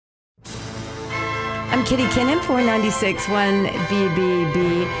I'm Kitty Kinnon for 96.1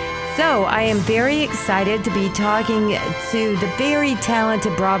 BBB. So I am very excited to be talking to the very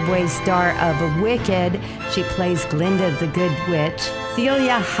talented Broadway star of Wicked. She plays Glinda the Good Witch,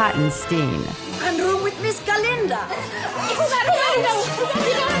 Celia Hottenstein. I'm room with Miss Glinda.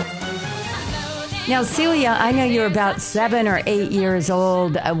 Now, Celia, I know you were about 7 or 8 years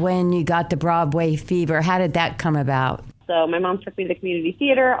old when you got the Broadway fever. How did that come about? So my mom took me to the community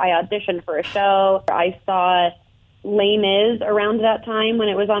theater. I auditioned for a show. I saw Les Mis around that time when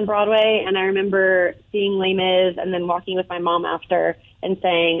it was on Broadway, and I remember seeing Les Mis and then walking with my mom after and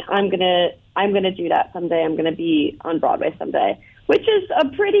saying, I'm gonna do that someday. I'm gonna be on Broadway someday, which is a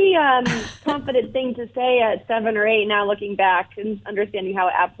pretty confident thing to say at 7 or 8 now looking back and understanding how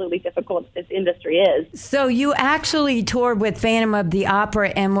absolutely difficult this industry is. So you actually toured with Phantom of the Opera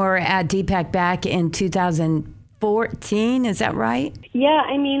and were at DPAC back in 2014, is that right? Yeah,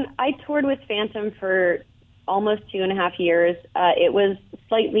 I mean, I toured with Phantom for almost 2.5 years. It was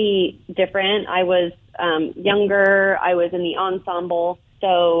slightly different. I was younger. I was in the ensemble,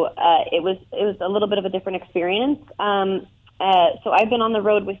 so it was a little bit of a different experience. So I've been on the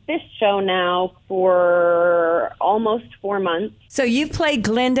road with this show now for almost 4 months. So you played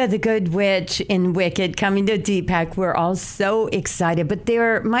Glinda the Good Witch in Wicked, coming to DPAC. We're all so excited, but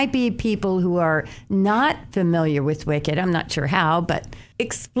there might be people who are not familiar with Wicked. I'm not sure how, but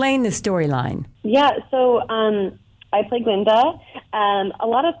explain the storyline. Yeah, so I play Glinda. A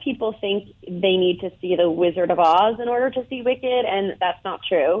lot of people think they need to see The Wizard of Oz in order to see Wicked, and that's not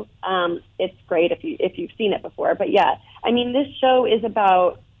true. It's great if you've seen it before, but yeah. I mean, this show is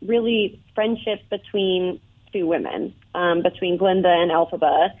about really friendship between two women, between Glinda and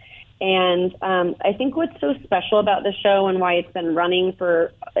Elphaba. And I think what's so special about the show and why it's been running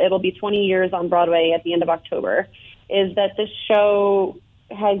it'll be 20 years on Broadway at the end of October, is that this show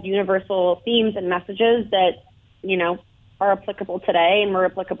has universal themes and messages that, you know, are applicable today and were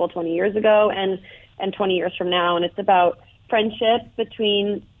applicable 20 years ago and 20 years from now. And it's about friendship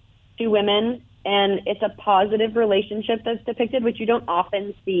between two women. And it's a positive relationship that's depicted, which you don't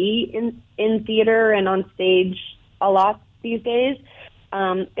often see in theater and on stage a lot these days.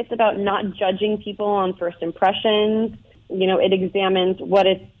 It's about not judging people on first impressions. You know, it examines what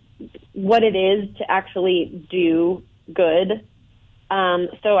it is to actually do good.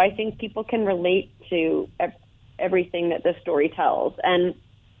 So I think people can relate to everything that the story tells. And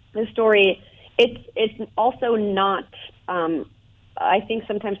the story, it's also not. I think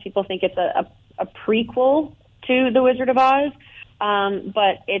sometimes people think it's a prequel to The Wizard of Oz,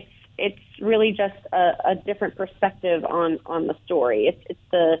 but it's really just a different perspective on the story. It's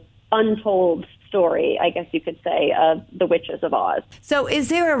the untold story, I guess you could say, of the Witches of Oz. So is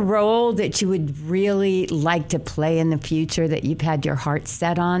there a role that you would really like to play in the future that you've had your heart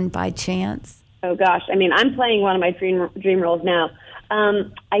set on by chance? Oh, gosh. I mean, I'm playing one of my dream roles now.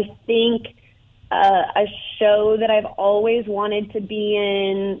 I think a show that I've always wanted to be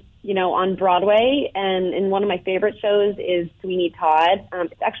in, you know, on Broadway, and one of my favorite shows is Sweeney Todd.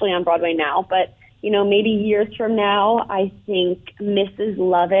 It's actually on Broadway now, but, you know, maybe years from now, I think Mrs.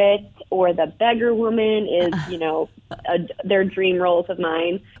 Lovett or The Beggar Woman is, you know, their dream roles of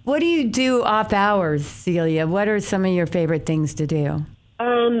mine. What do you do off hours, Celia? What are some of your favorite things to do?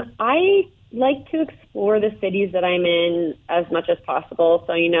 I like to explore the cities that I'm in as much as possible.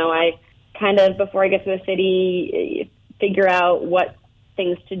 So, you know, I kind of, before I get to a city, figure out what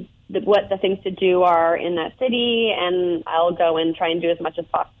the things to do are in that city, and I'll go and try and do as much as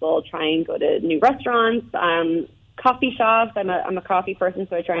possible, try and go to new restaurants, coffee shops. I'm a coffee person,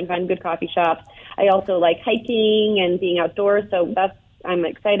 so I try and find good coffee shops. I also like hiking and being outdoors, so I'm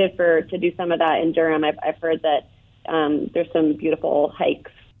excited to do some of that in Durham. I've heard that there's some beautiful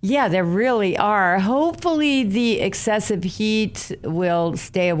hikes. Yeah, there really are. Hopefully the excessive heat will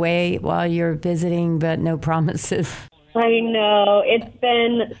stay away while you're visiting, but no promises. I know. It's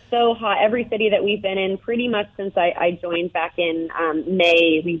been so hot. Every city that we've been in, pretty much since I joined back in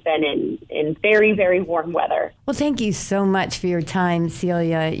May, we've been in very, very warm weather. Well, thank you so much for your time,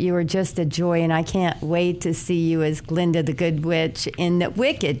 Celia. You were just a joy, and I can't wait to see you as Glinda the Good Witch in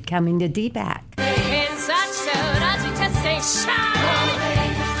Wicked, coming to DPAC. It's such a shine.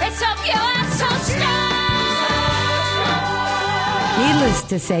 It's so pure, so strong. Needless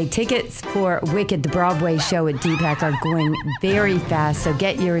to say, tickets for Wicked, the Broadway show at DPAC, are going very fast, so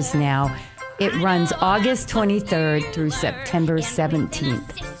get yours now. It runs August 23rd through September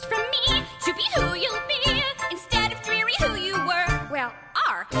 17th.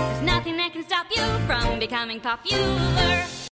 There's nothing that can stop you from becoming popular.